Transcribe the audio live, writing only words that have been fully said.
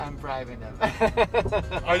bribing them.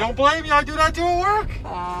 I don't blame you. I do that too at work.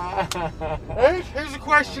 Hey, here's a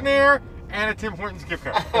questionnaire and a Tim Hortons gift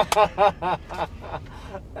card.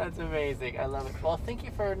 That's amazing. I love it. Well, thank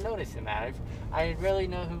you for noticing that. I rarely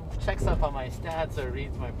know who checks up on my stats or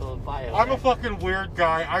reads my bullet bio. I'm a fucking weird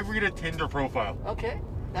guy. I read a Tinder profile. Okay.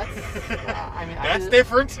 That's, I mean, That's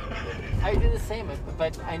different. I do the same,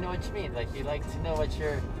 but I know what you mean. Like, you like to know what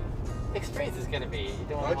your experience is going to be. You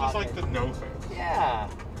don't I just like to know things. Yeah.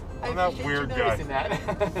 I'm that weird guy.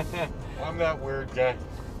 That. I'm that weird guy.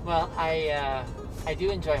 Well, I do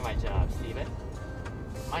enjoy my job, Stephen.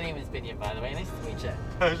 My name is Binion, by the way. Nice to meet you.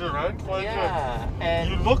 Pleasure, man. Pleasure. Yeah. And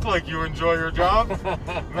you look like you enjoy your job.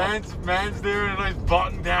 man's doing a nice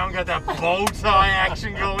button down, got that bow tie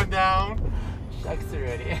action going down. Shucks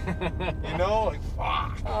already. You know, like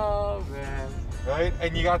fuck. Oh man. Right,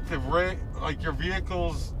 and you got the like your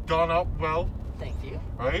vehicle's done up well. Thank you.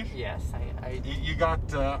 Right. Yes, I. You got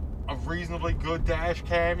a reasonably good dash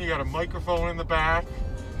cam. You got a microphone in the back.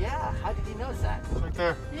 Yeah. How did you notice that? It's right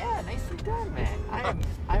there. Yeah, nicely done, man.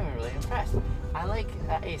 I'm really impressed. I like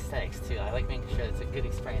aesthetics too. I like making sure it's a good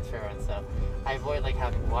experience for everyone. So I avoid like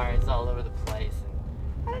having wires all over the place.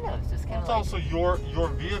 I don't know. It's just kind of. It's also your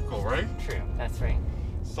vehicle, right? True. That's right.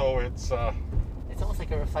 So it's. It's almost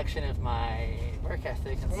like a reflection of my work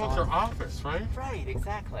ethic and so on. It's your office, right? Right.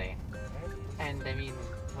 Exactly. And I mean,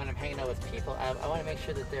 when I'm hanging out with people, I want to make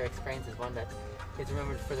sure that their experience is one that is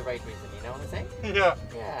remembered for the right reason. You know what I'm saying? Yeah.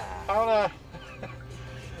 Yeah. How to.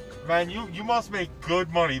 Man, you must make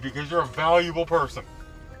good money because you're a valuable person.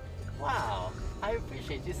 Wow. I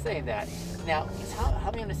appreciate you saying that. Now,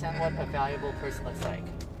 help me understand what a valuable person looks like.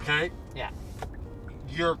 Okay. Yeah.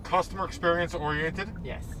 You're customer experience oriented.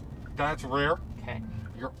 Yes. That's rare. Okay.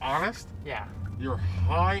 You're honest. Yeah. You're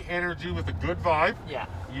high energy with a good vibe. Yeah.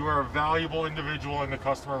 You are a valuable individual in the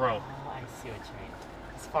customer realm. Oh, I see what you mean.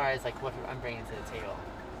 As far as like what I'm bringing to the table.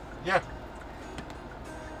 Yeah.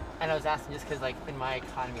 And I was asking just because like in my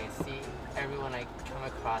economy, I see everyone I come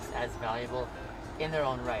across as valuable in their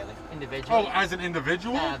own right, like individually. Oh, as an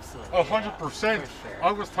individual? Absolutely. 100%. For sure.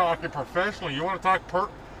 I was talking professionally. You want to talk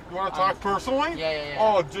personally? Yeah.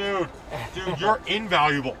 Oh, dude, you're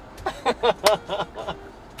invaluable.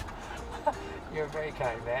 You're very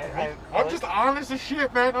kind, man. Right? I'm just honest as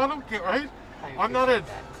shit, man. I don't get right.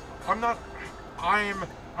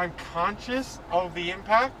 I'm conscious of the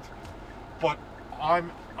impact, but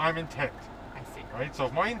I'm intent. I see. Right? So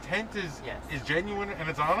if my intent is genuine and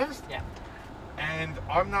it's honest, yeah, and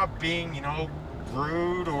I'm not being,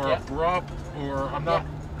 rude or abrupt, or I'm not.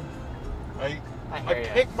 I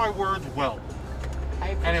pick my words well.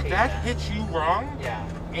 And if that hits you wrong,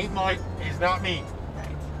 is not me.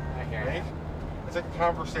 Right. I hear right? you. I think the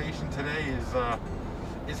conversation today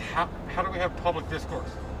is how do we have public discourse?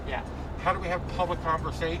 Yeah. How do we have public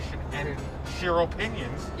conversation and share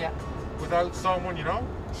opinions without someone,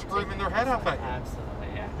 screaming their head off at you? Absolutely,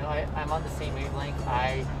 yeah. No, I'm on the same wavelength.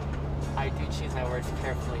 I do choose my words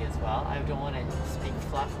carefully as well. I don't want to speak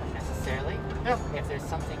fluff unnecessarily. Yeah. If there's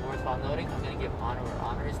something worthwhile noting, I'm going to give honor where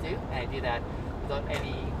honor is due, and I do that without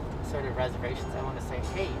any sort of reservations. I want to say,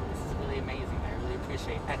 hey, this is really amazing. I really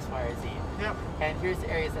appreciate X, Y, or Z. Yeah. And here's the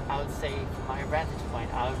areas that I would say, from my vantage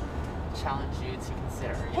point, I would challenge you to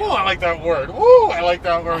consider. Oh, I like that word. Ooh, I like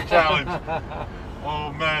that word, challenge.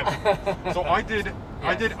 Oh man. So I did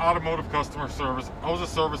automotive customer service. I was a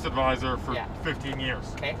service advisor for 15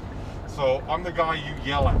 years. Okay. So I'm the guy you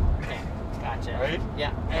yell at. Okay. Gotcha. Right?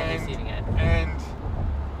 Yeah. And receiving it.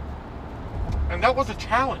 And that was a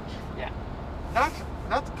challenge. Yeah. Not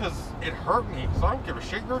because it hurt me, because I don't give a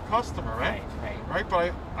shit. You're a customer, right? Right.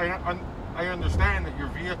 But I understand that your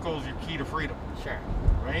vehicle is your key to freedom. Sure.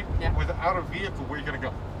 Right? Yeah. Without a vehicle, where are you going to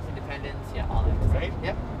go? Independence, all that. Right?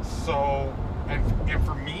 Yep. So, and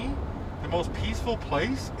for me, the most peaceful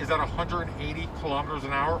place is at 180 kilometers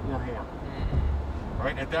an hour or more.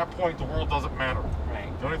 Right? At that point, the world doesn't matter.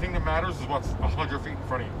 Right. The only thing that matters is what's 100 feet in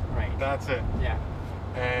front of you. Right. That's it. Yeah.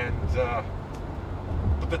 And,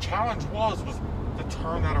 but the challenge was to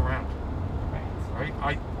turn that around.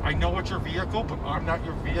 Right? I know it's your vehicle, but I'm not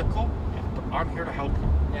your vehicle. Yeah. But I'm here to help you.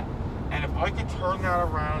 Yeah. And if I could turn that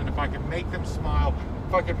around, and if I could make them smile,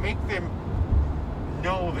 if I could make them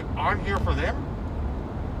know that I'm here for them,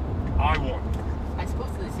 I won. I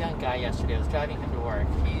spoke to this young guy yesterday. I was driving him to work.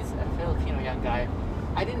 He's a Filipino young guy.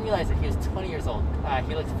 I didn't realize that he was 20 years old.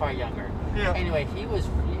 He looks far younger. Yeah. Anyway, he was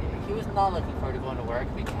not looking forward to going to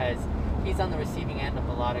work because he's on the receiving end of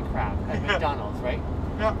a lot of crap at McDonald's, right?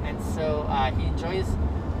 Yeah. And so he enjoys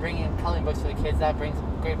bringing coloring books for the kids. That brings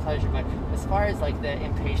great pleasure. But as far as like the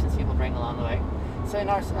impatience people bring along the way, so in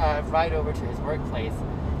our ride over to his workplace,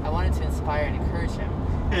 I wanted to inspire and encourage him.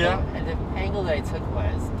 Yeah. And the angle that I took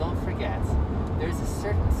was, don't forget, there's a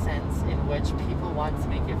certain sense in which people want to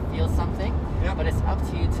make you feel something, but it's up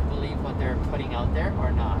to you to believe what they're putting out there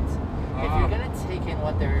or not. If you're going to take in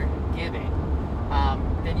what they're giving,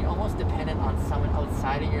 then you're almost dependent on someone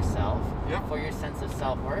outside of yourself for your sense of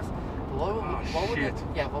self-worth. What do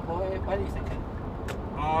you think?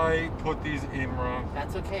 I put these in wrong.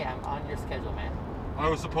 That's okay. I'm on your schedule, man. I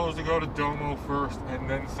was supposed to go to Domo first and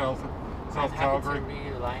then South Calgary. I'm happy to read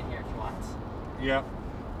your line here if you want. Yeah.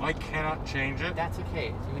 I cannot change it. That's okay.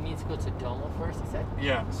 Do we need to go to Domo first, you said?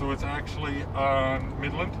 Yeah, so it's actually on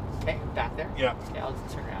Midland. Okay, back there? Yeah. Okay, I'll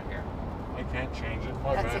just turn around here. I can't change it.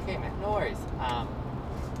 That's okay, man. No worries.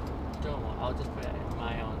 Domo, I'll just put it in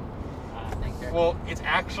my own thing here. Well, it's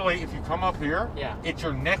actually, if you come up here, it's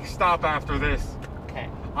your next stop after this. Okay.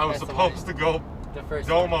 I was supposed to go the first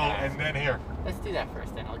Domo and then here. Let's do that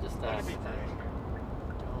first, then. I'll just Domo.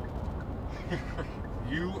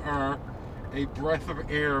 You are a breath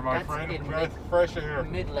of air, my friend. Fresh air.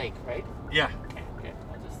 Mid-lake, right? Yeah. Okay, good.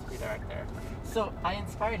 I'll just redirect there. So I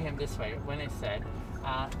inspired him this way when I said,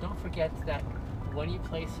 don't forget that when you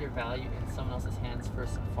place your value in someone else's hands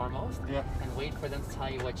first and foremost, and wait for them to tell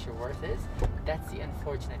you what your worth is, that's the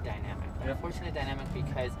unfortunate dynamic. The unfortunate dynamic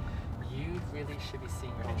because you really should be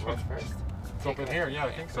seeing your own worth first. It's up in here,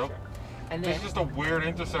 I think so. Sure. And then, this is just a weird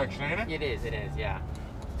intersection, ain't it? It is, yeah.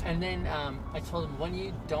 And then I told him, when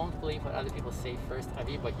you don't believe what other people say first of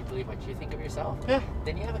you, but you believe what you think of yourself,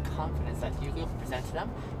 then you have a confidence that you will present to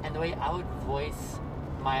them. And the way I would voice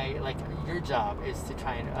my, your job is to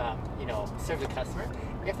try and, serve the customer.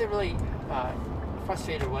 If they're really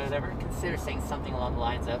frustrated or whatever, consider saying something along the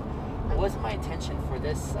lines of, it wasn't my intention for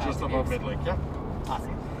this. Just above Mid-Lake,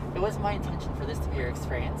 Awesome. It wasn't my intention for this to be your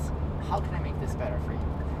experience. How can I make this better for you?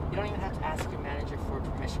 You don't even have to ask your manager for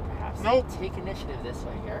permission, perhaps. Nope. Take initiative this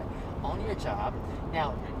way here. Own your job.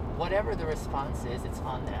 Now, whatever the response is, it's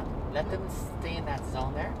on them. Let them stay in that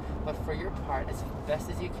zone there. But for your part, as best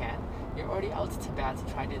as you can, you're already out to bat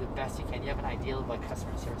to try to do the best you can. You have an ideal of what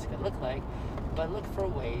customer service could look like, but look for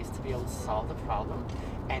ways to be able to solve the problem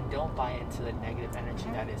and don't buy into the negative energy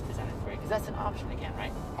that is presented for you. Because that's an option again,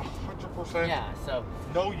 right? 100%. Yeah, so...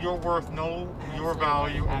 Know your worth, know your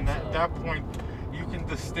value, and at that point, you can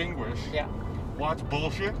distinguish what's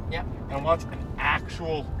bullshit and what's an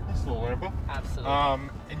actual Lambo. Absolutely.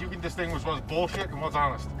 And you can distinguish what's bullshit and what's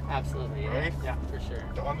honest. Absolutely, right? Yeah, for sure.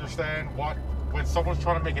 To understand when someone's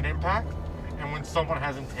trying to make an impact and when someone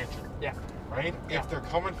has intention. Yeah. Right? Yeah. If they're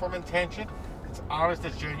coming from intention, it's honest,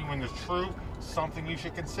 it's genuine, it's true, something you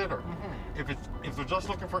should consider. Mm-hmm. If they're just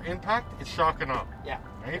looking for impact, it's shock and awe. Yeah.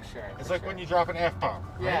 Right? For sure. It's like when you drop an F-bomb.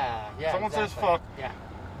 Right? Yeah. Someone says fuck. Yeah.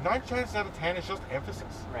 9 chances out of 10 is just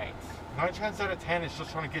emphasis. Right. 9 chances out of 10 is just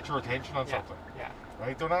trying to get your attention on something. Yeah.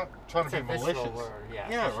 Right? They're not trying to be malicious. Word. Yeah.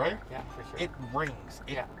 Yeah, right? Yeah, for sure. It rings.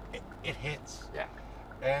 It hits. Yeah.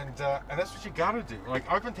 And that's what you got to do.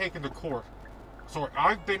 Like, I've been taken to court. So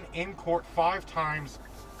I've been in court 5 times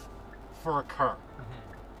for a car.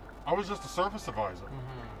 I was just a service advisor.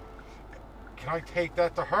 Can I take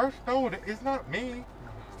that to heart? No, it's not me.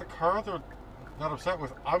 It's the car they're not upset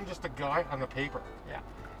with. I'm just a guy on the paper. Yeah.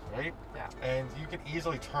 Right? Yeah. And you can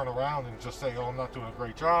easily turn around and just say, oh, I'm not doing a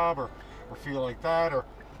great job, or feel like that.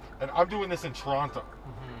 And I'm doing this in Toronto.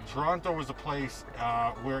 Toronto is a place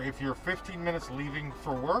where if you're 15 minutes leaving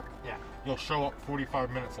for work, you'll show up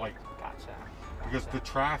 45 minutes late. Gotcha. Because the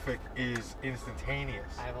traffic is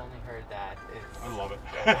instantaneous. I've only heard that. I love it.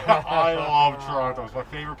 I love Toronto. It's my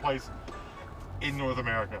favorite place in North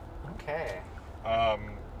America. Okay.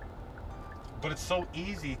 But it's so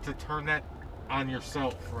easy to turn that on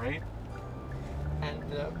yourself, right? And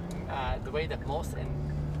the way that most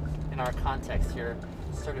in our context here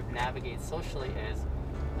sort of navigate socially is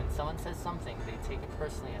when someone says something, they take it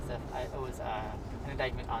personally as if it was an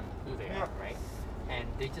indictment on who they are, right? And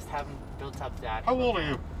they just haven't built up that. How old are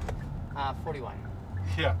you? 41.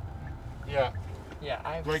 Yeah.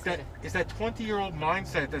 Like that. It's that 20-year-old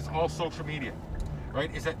mindset that's all social media, right?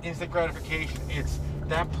 It's that instant gratification. It's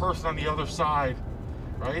that person on the other side,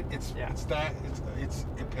 right? It's that.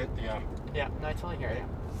 Yeah. No, I totally hear you.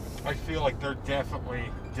 I feel like they're definitely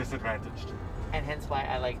disadvantaged. And hence why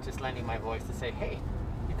I like just lending my voice to say, hey,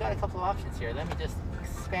 you've got a couple of options here. Let me just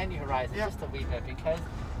expand your horizons just a wee bit, because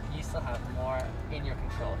you still have more in your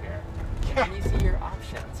control here. And when you see your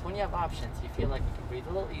options, when you have options, you feel like you can breathe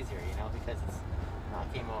a little easier, because it's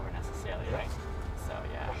not game over necessarily, right? So,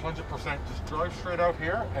 100%. Just drive straight out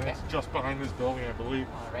here, and it's just behind this building, I believe.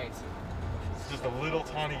 All right. It's just a little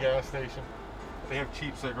tiny gas station. They have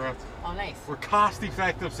cheap cigarettes. Oh, nice. We're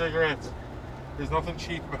cost-effective cigarettes. There's nothing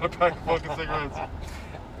cheap about a pack of fucking cigarettes.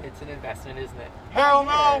 It's an investment, isn't it? Hell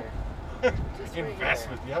no!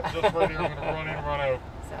 Investment, yep, just right here. I'm going to run in and run out.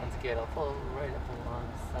 Sounds good. I'll pull right up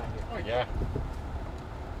alongside here. Oh, yeah.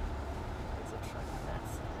 There's a truck on that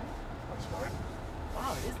side. That's fine.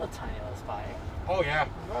 Wow, it is a tiny little spot. Oh, yeah.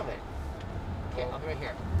 I love it. Okay, I'll be right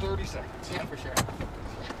here. 30 seconds. Yeah, for sure.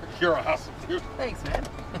 You're awesome, dude. Thanks, man.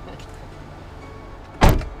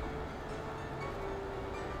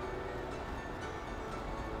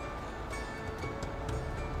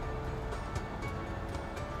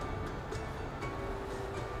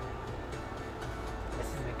 This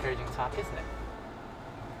is an encouraging talk, isn't it?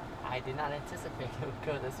 I did not anticipate it would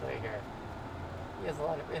go this way here. He has a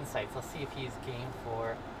lot of insights. I'll see if he's game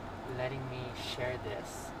for letting me share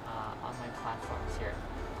this on my platforms here.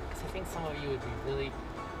 Because I think some of you would be really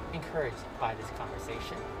encouraged by this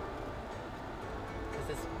conversation. Because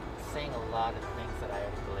it's saying a lot of things that I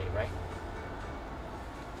already believe, right?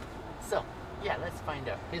 So, yeah, let's find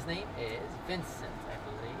out. His name is Vincent, I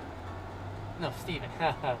believe. No, Stephen.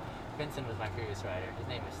 Vincent was my previous writer. His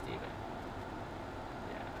name is Stephen.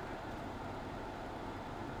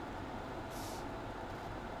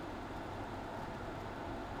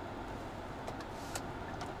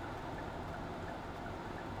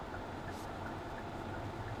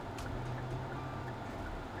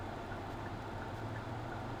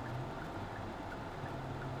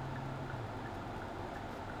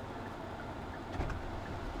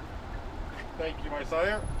 Thank you, my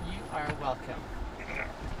sire. You are welcome.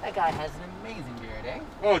 That guy has an amazing beard, eh?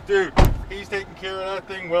 Oh, dude, he's taking care of that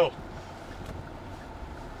thing well.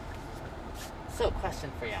 So,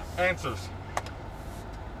 question for you. Answers.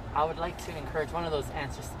 I would like to encourage one of those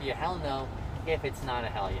answers to be a hell no if it's not a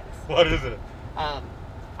hell yes. What is it?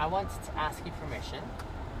 I want to ask you permission.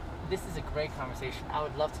 This is a great conversation. I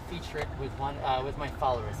would love to feature it with with my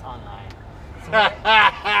followers online. So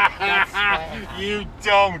that's why you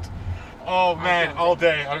don't. Oh man, all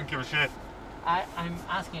day. I don't give a shit. I'm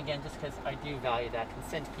asking again just because I do value that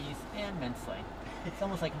consent piece immensely. It's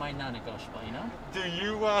almost like my non-negotiable, you know? Do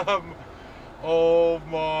you, oh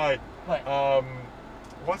my. What?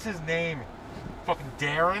 What's his name? Fucking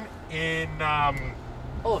Darren in,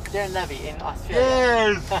 Oh, Darren Levy in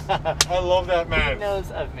Australia. Yes! I love that man. He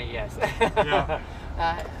knows of me, yes. Yeah.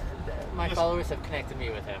 My followers have connected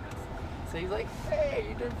me with him. So he's like, hey,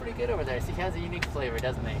 you're doing pretty good over there. So he has a unique flavor,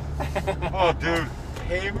 doesn't he? Oh, dude.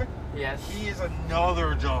 Him? Yes. He is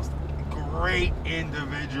another just great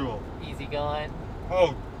individual. Easygoing.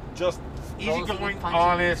 Oh, just easygoing,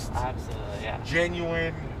 honest. Absolutely, yeah.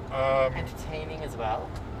 Genuine. Entertaining as well.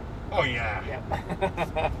 Oh, yeah.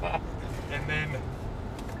 Yep. And then...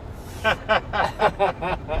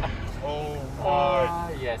 Oh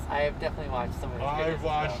my. Yes, I have definitely watched some of his videos. I've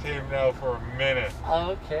watched him now for a minute.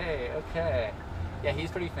 Okay, okay. Yeah, he's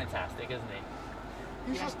pretty fantastic, isn't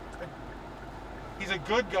he? He's a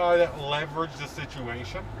good guy that leveraged the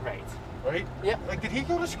situation. Right. Right? Yep. Like, did he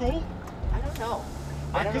go to school? I don't know.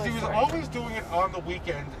 Because he was always doing it on the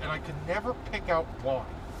weekends, and I could never pick out why.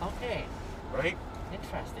 Okay. Right?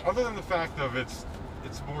 Interesting. Other than the fact of it's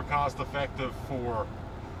more cost effective for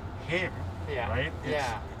him. Yeah. Right?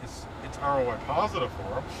 It's ROI positive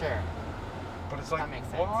for him. Sure. But it's like, that makes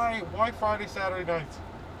sense. why Friday, Saturday nights?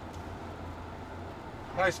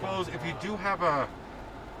 And I suppose if you do have a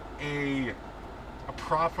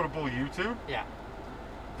profitable YouTube, yeah,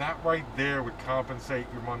 that right there would compensate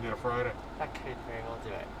your Monday to Friday. That could very well do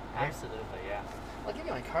it. Right? Absolutely, yeah. I'll give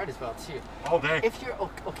you my card as well too. All day. If you're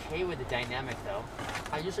okay with the dynamic though,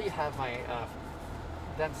 I usually have my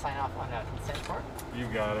them sign off on a consent form. You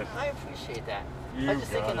got it. I appreciate that. I'm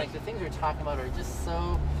just thinking like the things we're talking about are just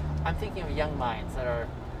so. I'm thinking of young minds that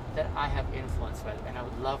I have influence with, and I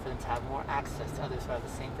would love for them to have more access to others who have the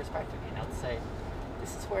same perspective. You know, to say,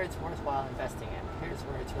 this is where it's worthwhile investing in. Here's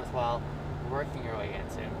where it's worthwhile working your way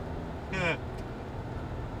into. Yeah.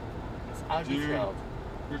 I'd be thrilled.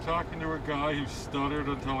 You're talking to a guy who stuttered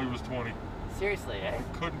until he was 20. Seriously, eh?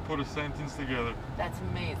 He couldn't put a sentence together. That's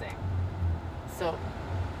amazing. So,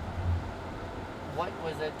 what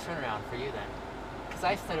was a turnaround for you then? Because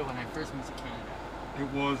I stuttered when I first moved to Canada. It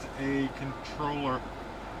was a controller,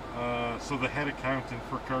 so the head accountant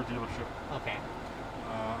for a car dealership. Okay.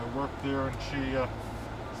 I worked there, and she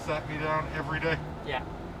sat me down every day. Yeah.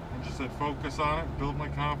 And just said, focus on it, build my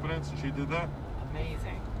confidence, and she did that.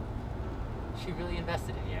 Amazing. She really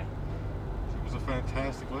invested in you. She was a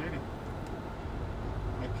fantastic lady.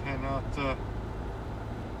 I cannot...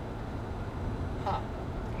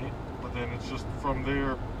 But then it's just from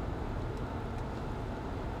there...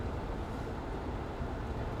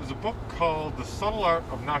 There's a book called The Subtle Art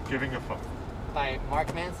of Not Giving a Fuck. By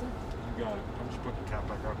Mark Manson? You got it. I'm just putting the cap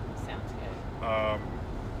back on. Sounds good.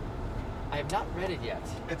 I have not read it yet.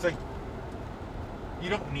 It's like, you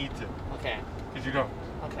don't need to. Okay. Because you don't.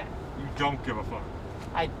 Okay. You don't give a fuck.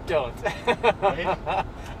 I don't. Right?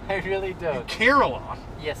 I really don't. You care a lot.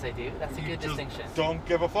 Yes, I do. That's a good distinction. Don't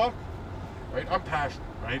give a fuck. Right? I'm passionate,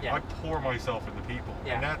 right? Yeah. I pour myself into people.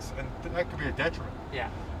 Yeah. And that could be a detriment. Yeah.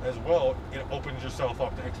 As well, it opens yourself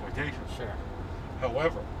up to exploitation. Sure.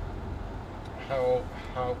 However,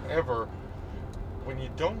 when you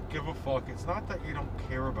don't give a fuck, it's not that you don't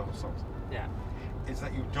care about something. Yeah. It's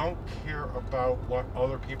that you don't care about what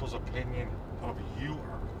other people's opinion of you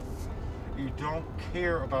are. You don't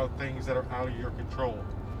care about things that are out of your control,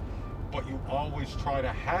 but you always try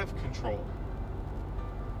to have control.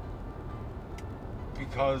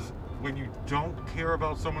 Because when you don't care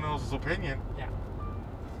about someone else's opinion, yeah,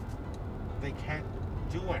 they can't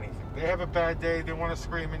do anything. They have a bad day, they want to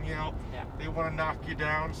scream and yell, yeah, they want to knock you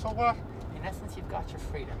down, so what? In essence, you've got your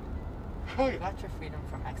freedom. Oh, yeah. You've got your freedom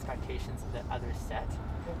from expectations that others set,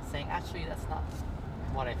 saying, actually, that's not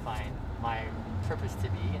what I find my purpose to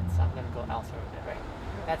be, and so I'm going to go elsewhere with it, right?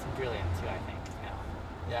 That's brilliant, too, I think, now.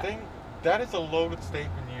 Yeah. That is a loaded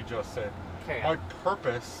statement you just said. Carry on. My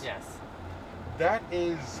purpose. Yes.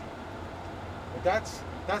 That's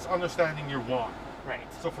understanding your why.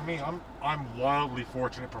 Right. So for me, I'm wildly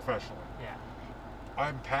fortunate professionally. Yeah.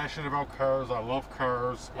 I'm passionate about cars. I love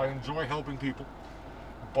cars. Yeah. I enjoy helping people,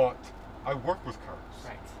 but I work with cars.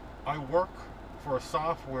 Right. I work for a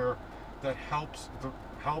software that helps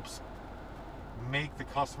make the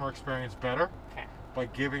customer experience better by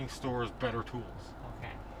giving stores better tools.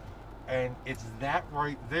 Okay. And it's that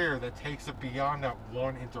right there that takes it beyond that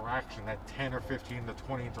one interaction, that 10 or 15 to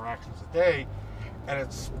 20 interactions a day, and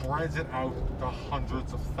it spreads it out to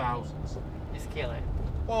hundreds of thousands. You scale it.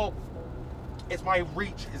 Well, it's my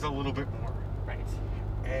reach is a little bit more. Right.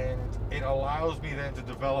 And it allows me then to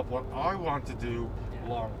develop what I want to do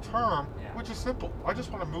long term, which is simple. I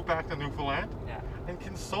just want to move back to Newfoundland and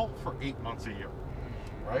consult for 8 months a year.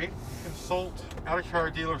 Right? Consult at a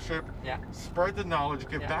car dealership, spread the knowledge,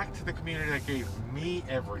 give back to the community that gave me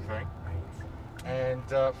everything. Right.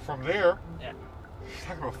 And from there,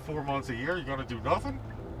 talking about 4 months a year, you're going to do nothing?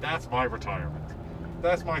 That's my retirement.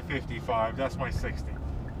 That's my 55. That's my 60.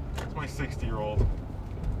 That's my 60-year-old.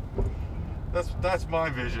 That's my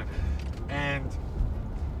vision. And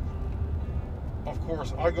of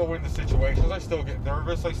course, I go into situations, I still get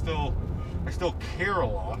nervous, I still care a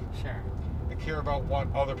lot. Sure. I care about what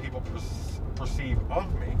other people perceive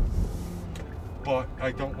of me, but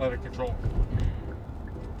I don't let it control me.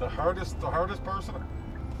 The hardest person,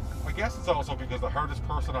 I guess it's also because the hardest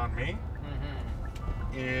person on me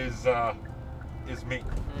is me.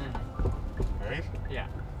 Right? Yeah.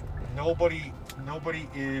 Nobody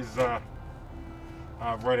is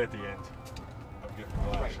right at the end of getting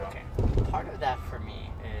my last shot. Okay. Part of that for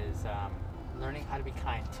me is learning how to be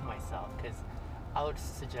kind to myself, because I would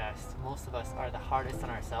suggest most of us are the hardest on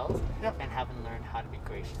ourselves and haven't learned how to be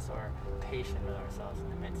gracious or patient with ourselves in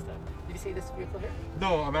the midst of. Did you see this vehicle here?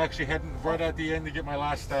 No, I'm actually heading right at the end to get my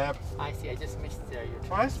last stab. I see. I just missed your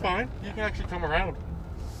turn. Oh, that's fine. You can actually come around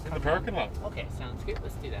in the parking lot. Okay, sounds good.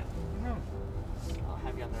 Let's do that. I'll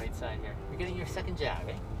have you on the right side here. You're getting your second jab,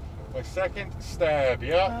 eh? My second stab,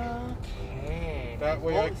 yeah. Okay. That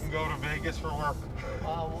way I can go to Vegas for work.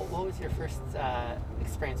 What was your first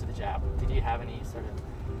experience with the jab? Did you have any sort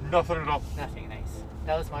of... Nothing at all. Nothing, nice.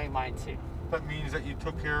 That was mine too. That means that you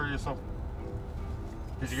took care of yourself.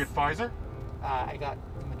 Did you get Pfizer? I got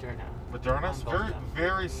Moderna. Moderna's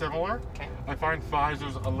very similar. Okay. I find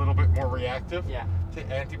Pfizer's a little bit more reactive to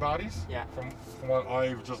antibodies. Yeah. From what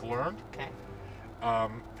I've just learned. Okay.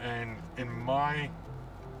 And in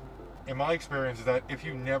my experience is that if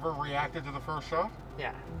you never reacted to the first shot,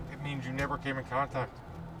 it means you never came in contact.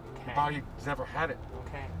 Okay. Your body's never had it.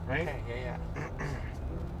 Okay. Right? Okay, yeah.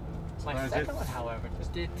 My second one, however,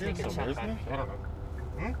 did take a chunk out of me. I don't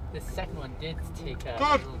know. The second one did take a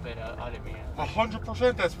little bit out of me.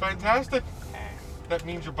 100%. That's fantastic. Okay. That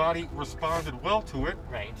means your body responded well to it.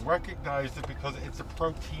 Right. Recognized it because it's a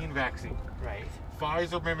protein vaccine. Right.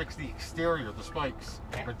 Pfizer mimics the exterior, the spikes.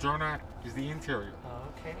 Okay. Moderna is the interior.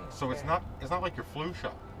 Okay. So it's not like your flu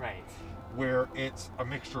shot. Right. Where it's a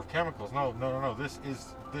mixture of chemicals. No. This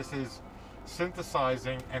is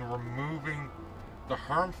synthesizing and removing the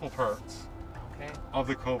harmful parts of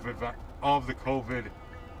the COVID all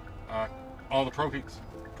the proteins.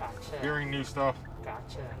 Gotcha. Hearing new stuff.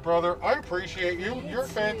 Gotcha. Brother, I appreciate you. You're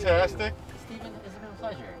fantastic. Stephen, it's been a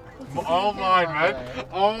pleasure. All mine, man.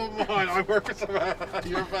 All mine. I work with some.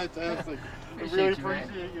 You're fantastic. I really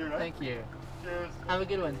appreciate you. Right? Thank you. Cheers. Have a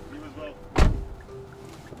good one. You as well.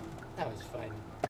 That was fun.